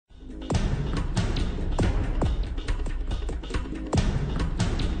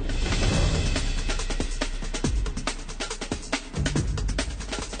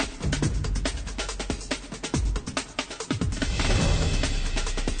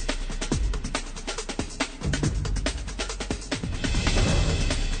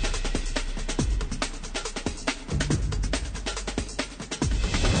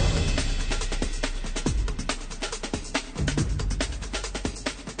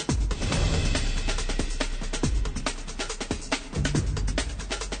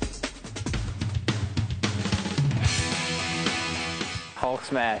Hulk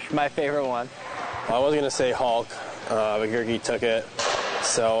smash, my favorite one. I was going to say Hulk, but Gerke took it.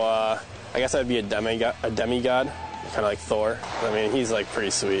 So I guess I'd be a demigod, kind of like Thor. I mean, he's like pretty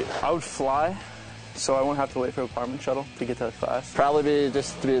sweet. I would fly, so I won't have to wait for a apartment shuttle to get to class. Probably be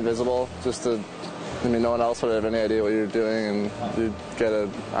just to be invisible, just to, I mean, no one else would have any idea what you're doing, and you'd get to,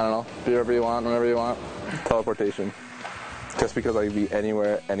 I don't know, be wherever you want, whenever you want. Teleportation. Just because I could be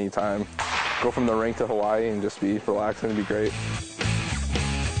anywhere, anytime. Go from the rink to Hawaii and just be relaxing, it'd be great.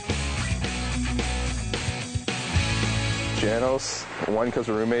 Janos, one because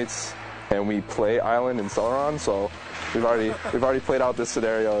we're roommates, and we play Island in Celeron, so we've already played out this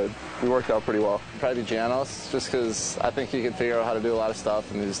scenario. We worked out pretty well. Probably Janos, just because I think he can figure out how to do a lot of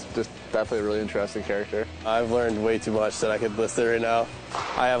stuff, and he's just definitely a really interesting character. I've learned way too much that I could list it right now.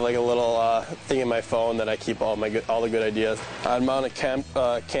 I have like a little thing in my phone that I keep all the good ideas. I'd mount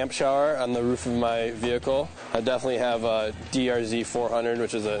a camp shower on the roof of my vehicle. I definitely have a DRZ 400,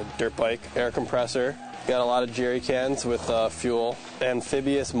 which is a dirt bike air compressor. Got a lot of jerry cans with fuel.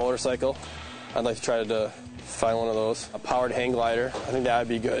 Amphibious motorcycle. I'd like to try to find one of those. A powered hang glider. I think that would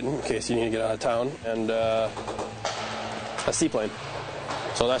be good in case you need to get out of town. And a seaplane.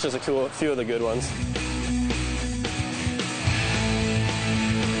 So that's just a few of the good ones.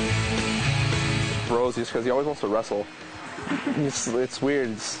 Rose, just because he always wants to wrestle. It's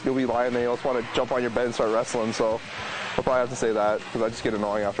weird. You'll be lying there, you always want to jump on your bed and start wrestling, so I'll probably have to say that, because I just get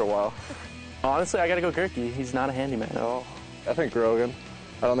annoying after a while. Honestly, I gotta go Gerke. He's not a handyman at all. I think Grogan.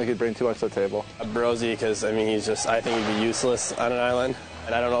 I don't think he'd bring too much to the table. Brosy, because I mean, I think he'd be useless on an island.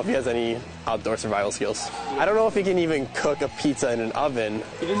 And I don't know if he has any outdoor survival skills. I don't know if he can even cook a pizza in an oven.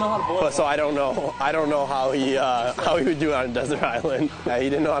 He didn't know how to boil. So I don't know how he would do it on a desert island. He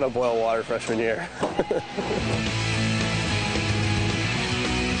didn't know how to boil water freshman year.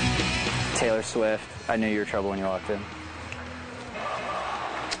 Taylor Swift, I knew you were trouble when you walked in.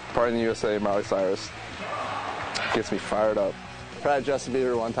 Party in the USA, Miley Cyrus. Gets me fired up. Probably Justin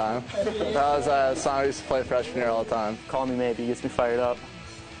Bieber one time. That was a song I used to play freshman year all the time. Call Me Maybe gets me fired up.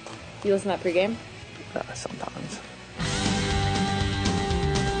 You listen to that pregame? Sometimes.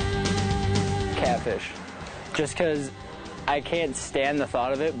 Catfish. Just because I can't stand the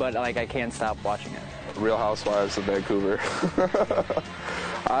thought of it, but like I can't stop watching it. Real Housewives of Vancouver.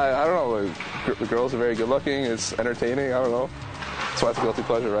 I don't know. The girls are very good looking. It's entertaining. I don't know. That's why it's a guilty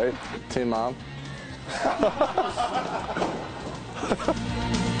pleasure, right? Teen Mom.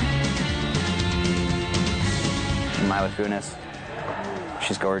 Mila Kunis.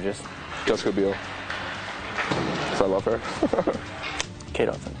 She's gorgeous. Jessica Biel. So I love her. Kate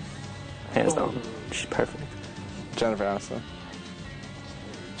Upton. Hands down. She's perfect. Jennifer Aniston.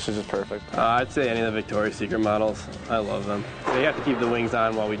 She's just perfect. I'd say any of the Victoria's Secret models. I love them. They have to keep the wings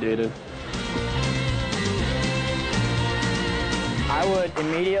on while we dated. I would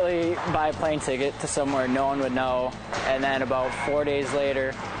immediately buy a plane ticket to somewhere no one would know, and then about 4 days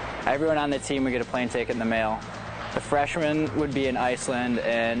later, everyone on the team would get a plane ticket in the mail. The freshmen would be in Iceland,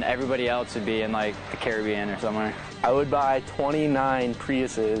 and everybody else would be in like the Caribbean or somewhere. I would buy 29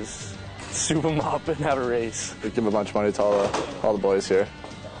 Priuses, soup them up, and have a race. We'd give a bunch of money to all the boys here.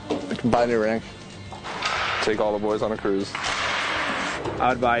 We can buy a new rink. Take all the boys on a cruise. I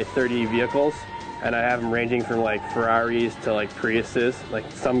would buy 30 vehicles, and I have them ranging from like Ferraris to like Priuses,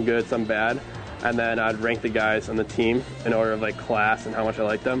 like some good, some bad. And then I'd rank the guys on the team in order of like class and how much I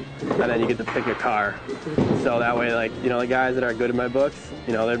like them. And then you get to pick a car. So that way, like, you know, the guys that are good in my books,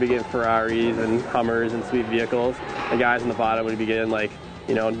 you know, they'd be getting Ferraris and Hummers and sweet vehicles. The guys on the bottom would be getting like,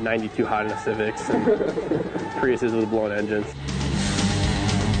 you know, 92 Honda Civics and Priuses with blown engines.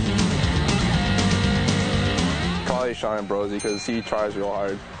 Probably Sean and Brosy, because he tries real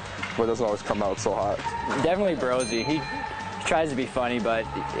hard, but doesn't always come out so hot. Definitely Brosy. He tries to be funny, but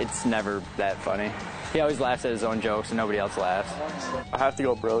it's never that funny. He always laughs at his own jokes and nobody else laughs. I have to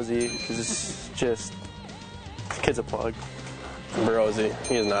go Brosy because it's just, the kid's a plug. Brosy,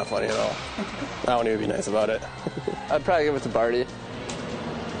 he is not funny at all. I won't even be nice about it. I'd probably give it to Barty.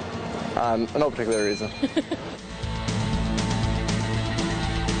 No particular reason.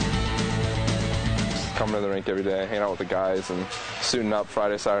 Coming to the rink every day, hanging out with the guys, and suiting up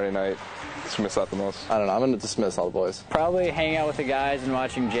Friday, Saturday night. Just miss that the most. I don't know. I'm going to dismiss all the boys. Probably hanging out with the guys and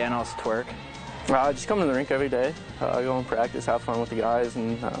watching Janos twerk. Just come to the rink every day, go and practice, have fun with the guys,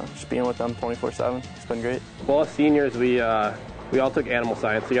 and just being with them 24/7. It's been great. Well, as seniors, we all took animal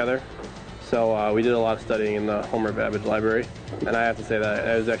science together. So we did a lot of studying in the Homer Babbage Library. And I have to say that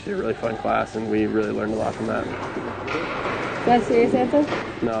it was actually a really fun class, and we really learned a lot from that. Is that a serious answer?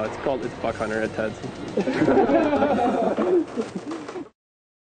 No, it's Buck Hunter at Ted's.